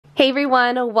Hey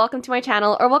everyone, welcome to my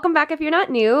channel, or welcome back if you're not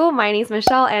new. My name is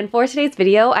Michelle, and for today's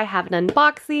video I have an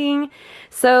unboxing.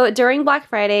 So during Black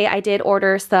Friday I did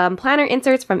order some planner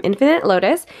inserts from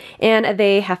 8LOTUS and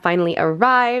they have finally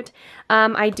arrived.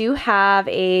 I do have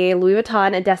a Louis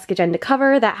Vuitton desk agenda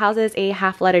cover that houses a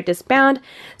half-letter discbound.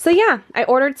 So yeah, I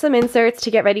ordered some inserts to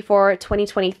get ready for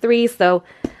 2023, so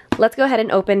let's go ahead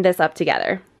and open this up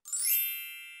together.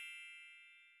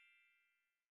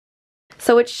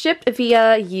 So it's shipped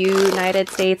via United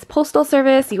States Postal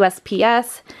Service,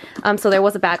 USPS. So there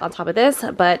was a bag on top of this,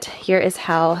 but here is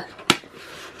how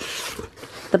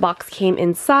the box came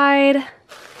inside.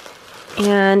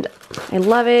 And I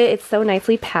love it. It's so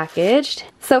nicely packaged.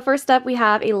 So first up, we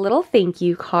have a little thank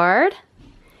you card.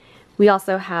 We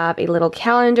also have a little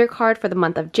calendar card for the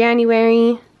month of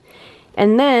January.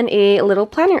 And then a little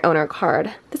planner owner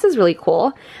card. This is really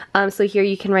cool. So here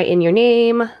you can write in your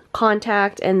name,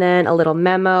 contact, and then a little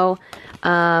memo.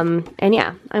 And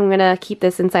yeah, I'm gonna keep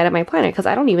this inside of my planner because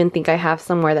I don't even think I have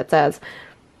somewhere that says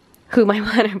who my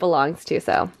planner belongs to,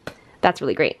 so that's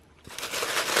really great.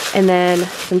 And then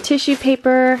some tissue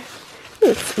paper.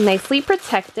 Ooh, it's nicely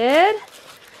protected.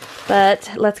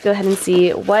 But let's go ahead and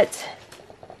see what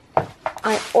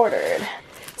I ordered.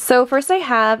 So first I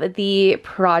have the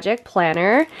project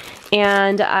planner,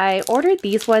 and I ordered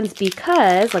these ones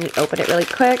because, let me open it really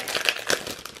quick.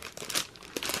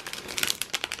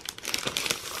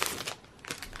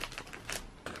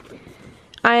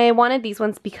 I wanted these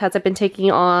ones because I've been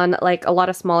taking on like a lot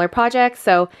of smaller projects,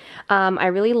 so I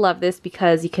really love this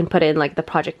because you can put in like the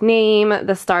project name,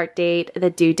 the start date,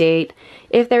 the due date,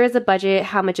 if there is a budget,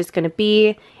 how much it's going to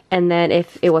be, and then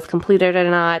if it was completed or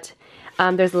not.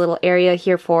 There's a little area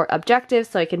here for objectives,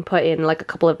 so I can put in like a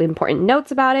couple of important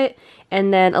notes about it,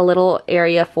 and then a little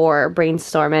area for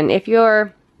brainstorm. And if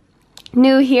you're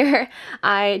new here,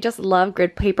 I just love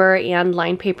grid paper and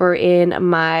line paper in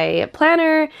my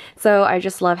planner, so I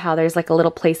just love how there's like a little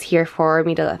place here for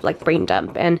me to like brain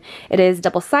dump. And it is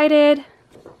double-sided,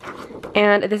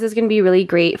 and this is going to be really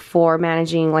great for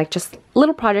managing like just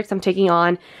little projects I'm taking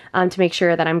on to make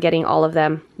sure that I'm getting all of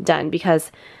them done,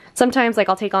 because sometimes like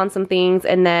I'll take on some things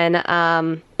and then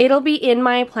it'll be in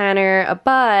my planner,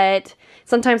 but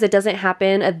sometimes it doesn't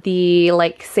happen the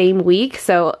like same week.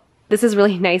 So this is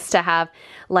really nice to have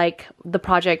like the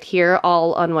project here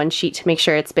all on one sheet to make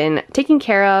sure it's been taken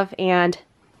care of and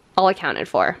all accounted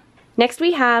for. Next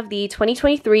we have the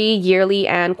 2023 yearly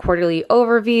and quarterly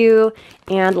overview,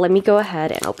 and let me go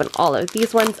ahead and open all of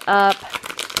these ones up.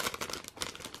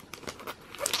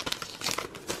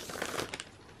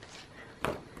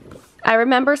 I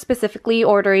remember specifically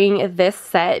ordering this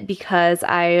set because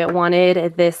I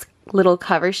wanted this little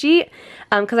cover sheet,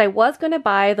 because I was going to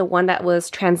buy the one that was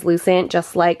translucent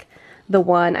just like the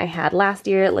one I had last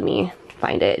year. Let me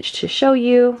find it to show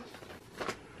you.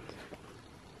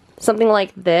 Something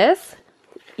like this.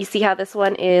 You see how this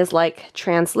one is like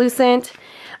translucent.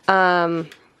 I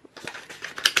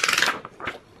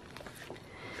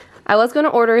was going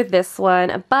to order this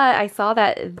one, but I saw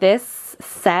that this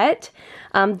set,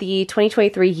 the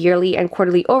 2023 yearly and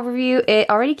quarterly overview, it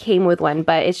already came with one,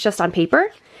 but it's just on paper.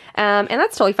 And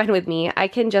that's totally fine with me. I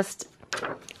can just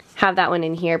have that one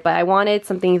in here, but I wanted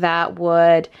something that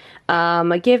would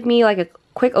give me like a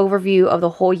quick overview of the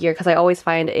whole year, because I always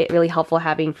find it really helpful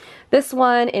having this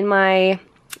one in my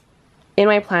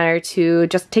planner to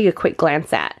just take a quick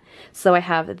glance at. So I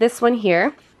have this one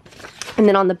here, and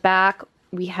then on the back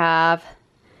we have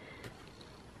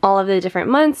all of the different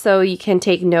months, so you can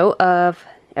take note of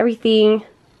everything,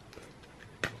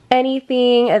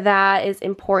 anything that is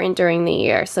important during the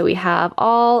year. So we have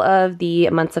all of the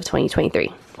months of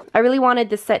 2023. I really wanted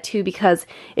this set too because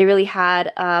it really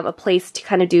had a place to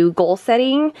kind of do goal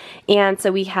setting. And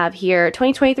so we have here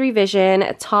 2023 vision,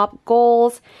 top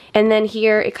goals, and then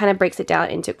here it kind of breaks it down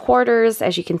into quarters,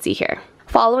 as you can see here.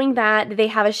 Following that, they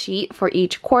have a sheet for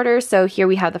each quarter. So here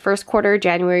we have the first quarter,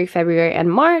 January, February, and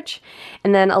March,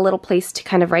 and then a little place to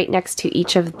kind of write next to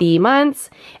each of the months.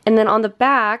 And then on the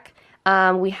back,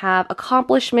 we have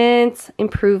accomplishments,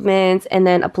 improvements, and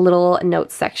then a little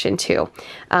notes section too.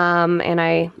 And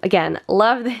I, again,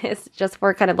 love this just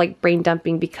for kind of like brain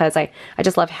dumping, because I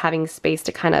just love having space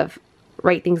to kind of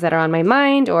write things that are on my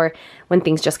mind or when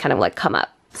things just kind of like come up.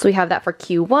 So we have that for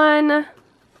Q1,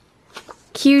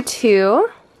 Q2,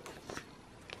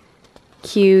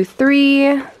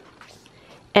 Q3,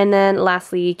 and then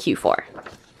lastly Q4.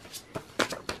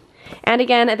 And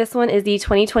again, this one is the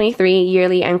 2023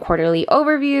 yearly and quarterly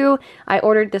overview. I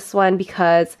ordered this one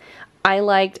because I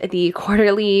liked the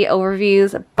quarterly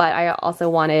overviews, but I also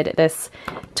wanted this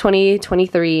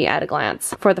 2023 at a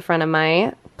glance for the front of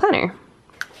my planner.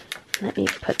 Let me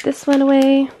put this one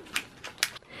away.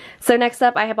 So next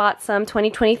up, I bought some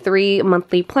 2023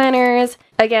 monthly planners.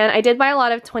 Again, I did buy a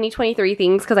lot of 2023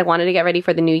 things because I wanted to get ready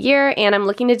for the new year, and I'm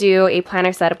looking to do a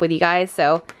planner setup with you guys,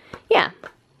 so yeah.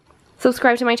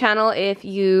 Subscribe to my channel if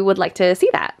you would like to see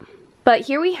that. But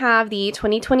here we have the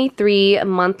 2023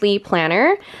 monthly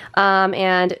planner,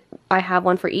 and I have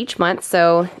one for each month.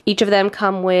 So each of them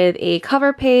come with a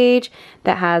cover page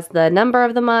that has the number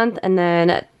of the month, and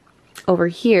then over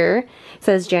here it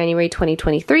says January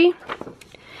 2023.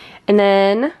 And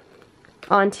then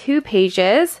on 2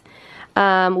 pages,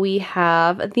 we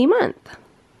have the month.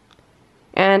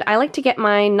 And I like to get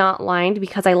mine not lined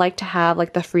because I like to have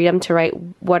like the freedom to write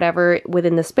whatever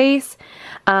within the space.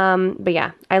 But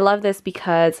yeah, I love this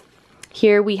because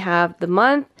here we have the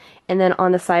month, and then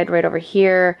on the side right over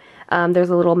here, there's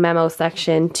a little memo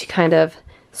section to kind of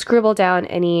scribble down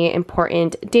any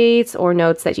important dates or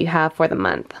notes that you have for the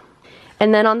month.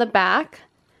 And then on the back,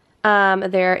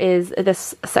 there is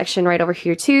this section right over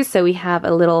here too. So we have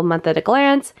a little month at a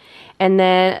glance, and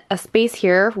then a space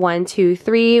here, 1, 2,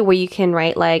 3, where you can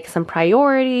write like some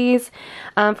priorities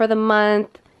for the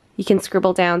month. You can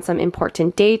scribble down some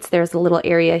important dates. There's a little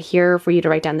area here for you to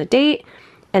write down the date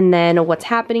and then what's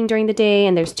happening during the day,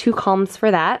 and there's 2 columns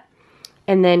for that.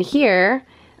 And then here,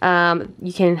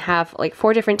 you can have like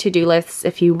 4 different to-do lists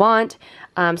if you want.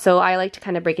 So I like to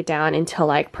kind of break it down into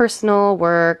like personal,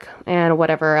 work, and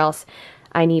whatever else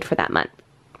I need for that month.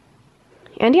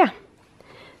 And yeah,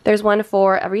 there's one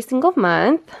for every single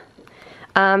month.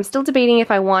 I'm still debating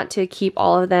if I want to keep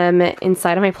all of them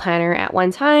inside of my planner at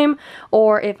one time,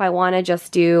 or if I want to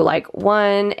just do like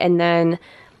one and then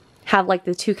have like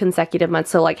the 2 consecutive months.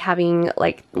 So like having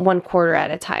like 1 quarter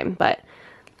at a time, but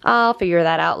I'll figure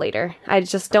that out later. I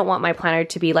just don't want my planner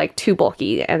to be like too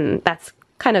bulky, and that's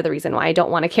kind of the reason why I don't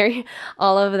want to carry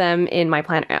all of them in my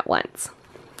planner at once.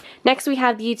 Next, we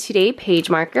have the Today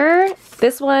page marker.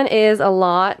 This one is a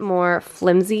lot more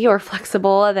flimsy or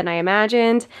flexible than I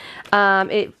imagined.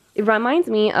 It reminds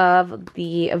me of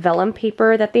the vellum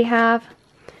paper that they have,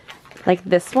 like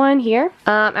this one here.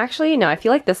 Actually, no, I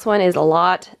feel like this one is a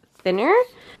lot thinner.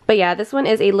 But yeah, this one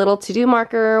is a little to-do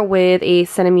marker with a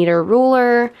centimeter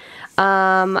ruler.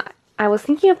 I was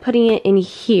thinking of putting it in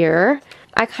here.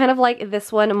 I kind of like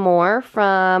this one more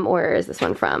from, where is this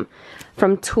one from?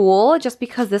 From Tool, just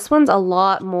because this one's a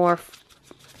lot more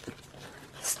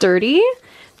sturdy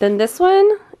than this one,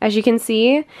 as you can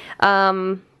see.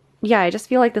 Yeah, I just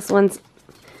feel like this one's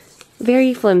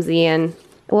very flimsy, and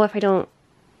well,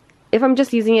 if I'm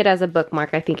just using it as a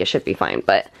bookmark, I think it should be fine,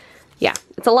 but yeah,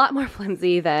 it's a lot more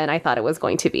flimsy than I thought it was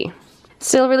going to be.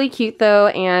 Still really cute though,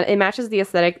 and it matches the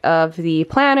aesthetic of the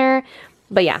planner.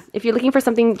 But yeah, if you're looking for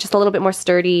something just a little bit more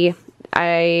sturdy,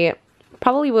 I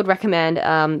probably would recommend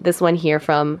this one here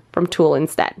from Tool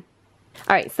instead.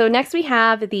 Alright, so next we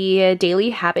have the Daily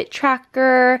Habit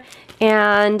Tracker,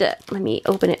 and let me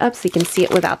open it up so you can see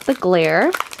it without the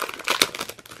glare.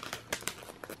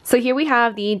 So here we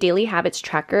have the Daily Habits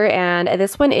Tracker, and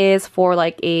this one is for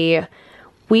like a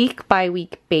week by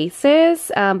week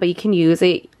basis, but you can use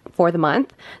it for the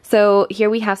month. So here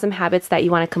we have some habits that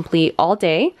you want to complete all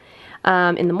day.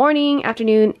 In the morning,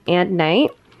 afternoon, and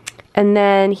night. And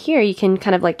then here you can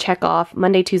kind of like check off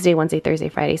Monday, Tuesday, Wednesday, Thursday,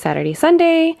 Friday, Saturday,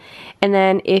 Sunday. And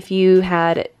then if you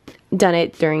had done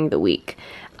it during the week.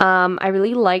 I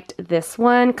really liked this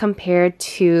one compared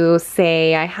to,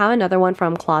 say, I have another one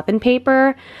from Cloth and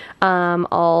Paper.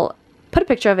 I'll put a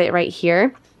picture of it right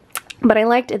here. But I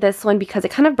liked this one because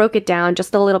it kind of broke it down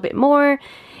just a little bit more.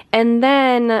 And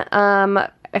then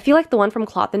I feel like the one from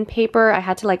Cloth and Paper, I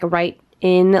had to like write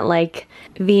in like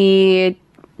the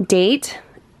date,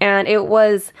 and it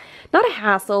was not a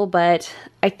hassle, but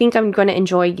I think I'm going to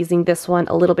enjoy using this one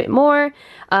a little bit more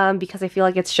because I feel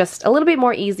like it's just a little bit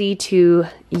more easy to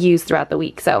use throughout the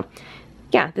week. So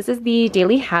yeah, this is the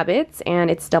Daily Habits, and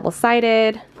it's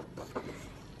double-sided,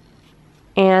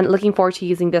 and looking forward to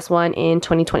using this one in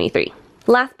 2023.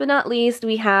 Last but not least,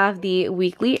 we have the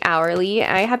Weekly Hourly.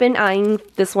 I have been eyeing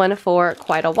this one for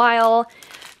quite a while.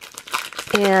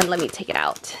 And let me take it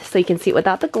out so you can see it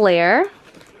without the glare.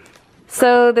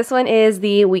 So this one is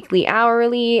the Weekly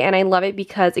Hourly, and I love it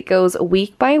because it goes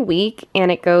week by week and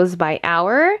it goes by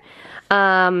hour.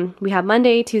 We have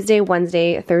Monday, Tuesday,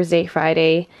 Wednesday, Thursday,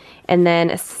 Friday, and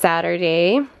then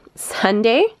Saturday,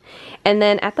 Sunday. And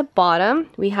then at the bottom,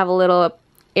 we have a little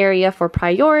area for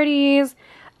priorities,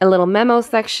 a little memo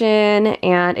section,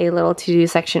 and a little to-do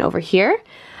section over here.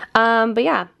 But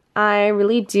yeah, I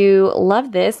really do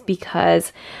love this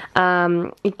because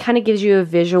it kind of gives you a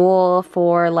visual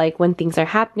for like when things are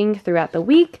happening throughout the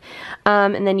week.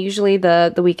 And then usually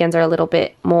the weekends are a little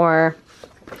bit more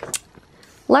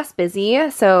less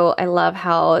busy. So I love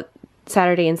how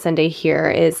Saturday and Sunday here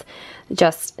is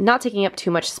just not taking up too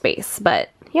much space. But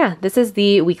yeah, this is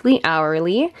the weekly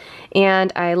hourly,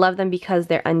 and I love them because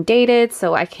they're undated,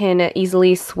 so I can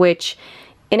easily switch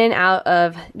in and out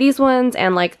of these ones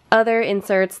and like other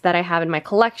inserts that I have in my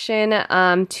collection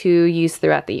to use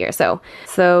throughout the year.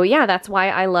 So yeah, that's why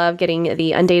I love getting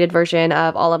the undated version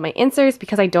of all of my inserts,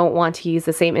 because I don't want to use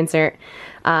the same insert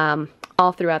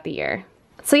all throughout the year.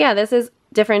 So yeah, this is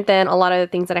different than a lot of the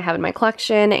things that I have in my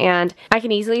collection, and I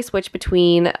can easily switch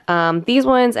between these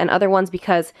ones and other ones,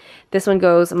 because this one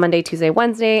goes Monday, Tuesday,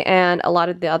 Wednesday, and a lot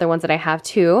of the other ones that I have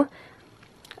too,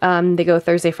 they go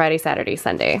Thursday, Friday, Saturday,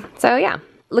 Sunday. So yeah,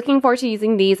 looking forward to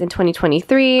using these in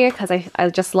 2023 because I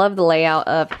just love the layout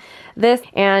of this,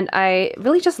 and I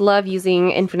really just love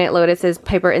using Infinite Lotus's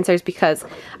paper inserts because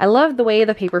I love the way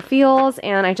the paper feels,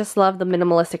 and I just love the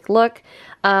minimalistic look.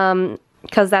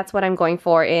 Because that's what I'm going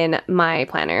for in my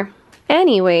planner.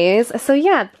 Anyways, so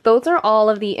yeah, those are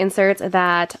all of the inserts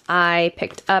that I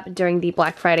picked up during the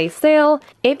Black Friday sale.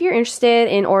 If you're interested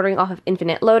in ordering off of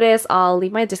Infinite Lotus, I'll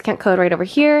leave my discount code right over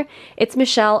here. It's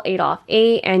Michelle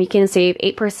 8OFF8, and you can save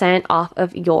 8% off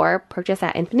of your purchase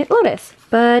at Infinite Lotus.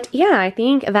 But yeah, I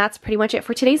think that's pretty much it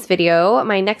for today's video.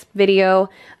 My next video,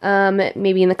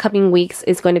 maybe in the coming weeks,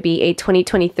 is going to be a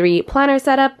 2023 planner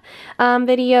setup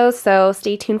video, so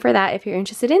stay tuned for that if you're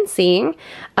interested in seeing.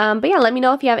 But yeah, let me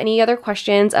know if you have any other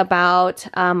questions about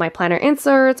my planner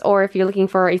inserts, or if you're looking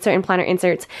for a certain planner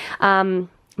inserts,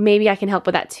 maybe I can help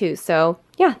with that too. So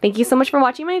yeah, thank you so much for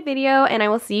watching my video, and I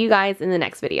will see you guys in the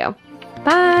next video.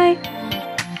 Bye!